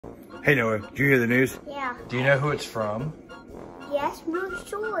Hey Noah, did you hear the news? Yeah. Do you know who it's from? Yes, Moose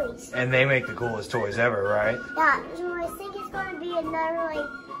Toys. And they make the coolest toys ever, right? Yeah, so I think it's going to be another,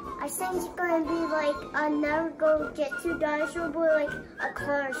 I think it's going to be like another Goo Jit Zu dinosaur, but like a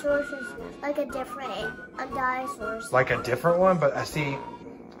Carnosaurus, like a different dinosaur. Like a different one, but I think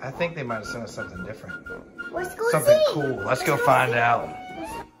they might have sent us something different. Let's go Something see. cool. Let's go find out.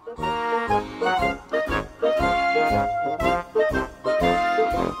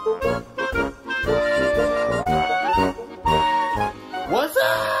 What's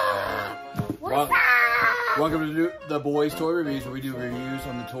up? What's up? Welcome to the Boys Toy Reviews, where we do reviews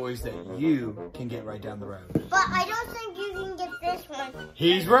on the toys that you can get right down the road. But I don't think you can get this one.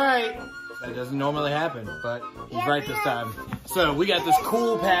 He's right. That doesn't normally happen, but he's right this time. So we got this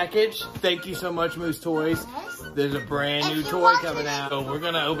cool package. Thank you so much, Moose Toys. There's a brand new toy coming out, so we're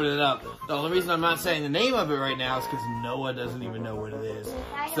gonna open it up. The only reason I'm not saying the name of it right now is because Noah doesn't even know what it is.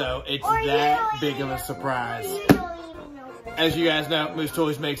 So it's that big of a surprise. As you guys know, Moose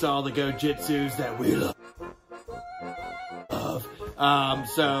Toys makes all the Goo Jit Zus that we love.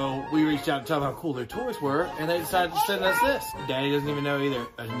 So we reached out to tell them how cool their toys were, and they decided to send us this. Daddy doesn't even know either.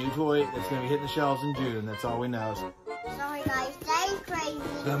 A new toy that's going to be hitting the shelves in June. That's all we know. Sorry guys, that is crazy.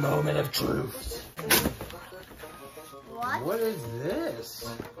 The moment of truth. What? What is this?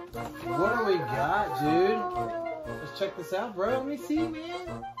 What do we got, dude? Let's check this out, bro. Let me see,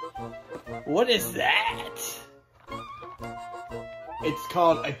 man. What is that? It's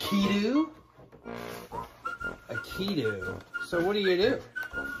called Akedo. Akedo. So what do you do?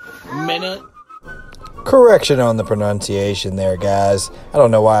 Minute. Correction on the pronunciation there, guys. I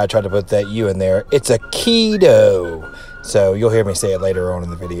don't know why I tried to put that U in there. It's Akedo. So you'll hear me say it later on in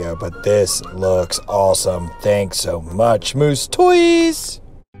the video, but this looks awesome. Thanks so much, Moose Toys.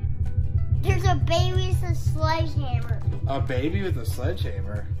 There's a baby with a sledgehammer. A baby with a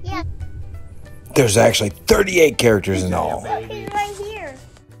sledgehammer? Yeah. There's actually 38 characters in all. Look, he's right here.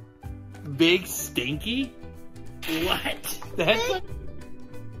 Big Stinky? What? That's like...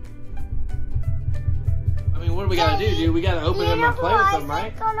 I mean, what do we gotta do, dude? We gotta open them and play with them,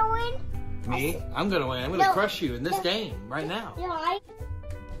 right? Gonna win? Me? I'm gonna win. I'm gonna crush you in this game right now.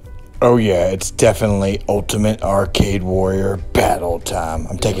 Oh yeah, it's definitely Ultimate Arcade Warrior battle time.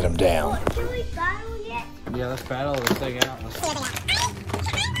 I'm taking them down. Can we battle yet? Yeah, let's battle this thing out.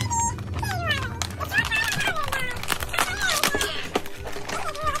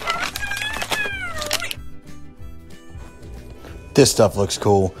 This stuff looks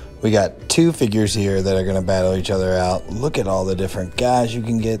cool. We got two figures here that are going to battle each other out. Look at all the different guys you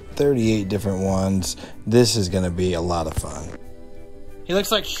can get. 38 different ones. This is going to be a lot of fun. He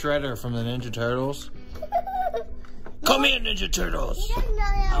looks like Shredder from the Ninja Turtles. Come here, Ninja Turtles. He doesn't know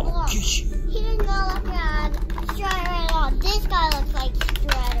that. I will kiss you. He doesn't look like Shredder at all. This guy looks like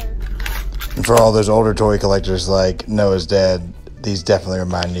Shredder. And for all those older toy collectors like Noah's dad, these definitely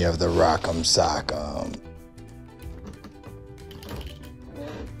remind me of the Rock and Sockem.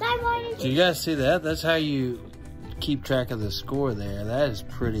 Do you guys see that? That's how you keep track of the score there. That is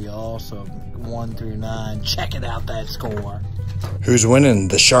pretty awesome. 1 through 9. Check it out, that score. Who's winning,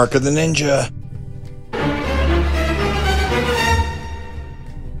 the shark or the ninja?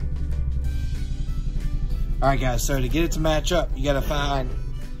 Alright guys, so to get it to match up, you gotta find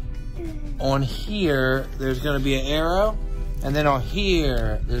on here, there's gonna be an arrow, and then on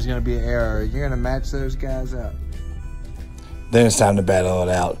here, there's gonna be an arrow. You're gonna match those guys up. Then it's time to battle it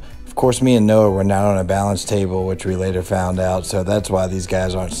out. Of course, me and Noah were not on a balance table, which we later found out, so that's why these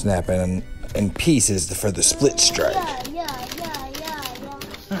guys aren't snapping in pieces for the split strike. Yeah.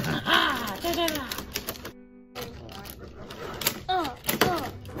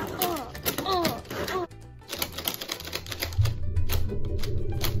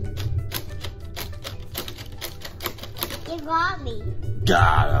 You got me.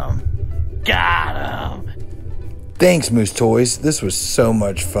 Got him. Thanks, Moose Toys. This was so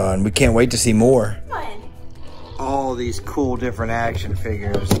much fun. We can't wait to see more. All these cool different action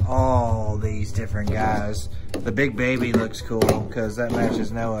figures. All these different guys. The big baby looks cool because that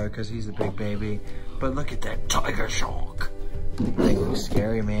matches Noah because he's a big baby. But look at that tiger shark. That thing looks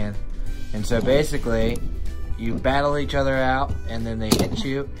scary, man. And so basically, you battle each other out and then they hit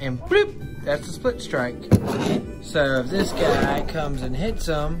you and bloop, that's a split strike. So if this guy comes and hits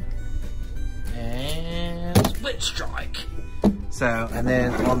him, and split strike. So, and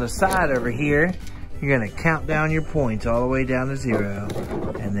then on the side over here, you're gonna count down your points all the way down to 0,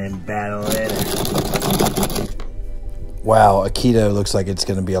 and then battle it. Wow, Akedo looks like it's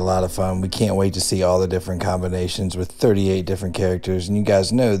going to be a lot of fun. We can't wait to see all the different combinations with 38 different characters. And you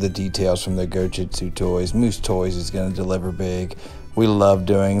guys know the details from the Goo Jit Zu toys. Moose Toys is going to deliver big. We love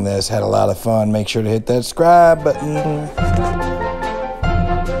doing this. Had a lot of fun. Make sure to hit that subscribe button.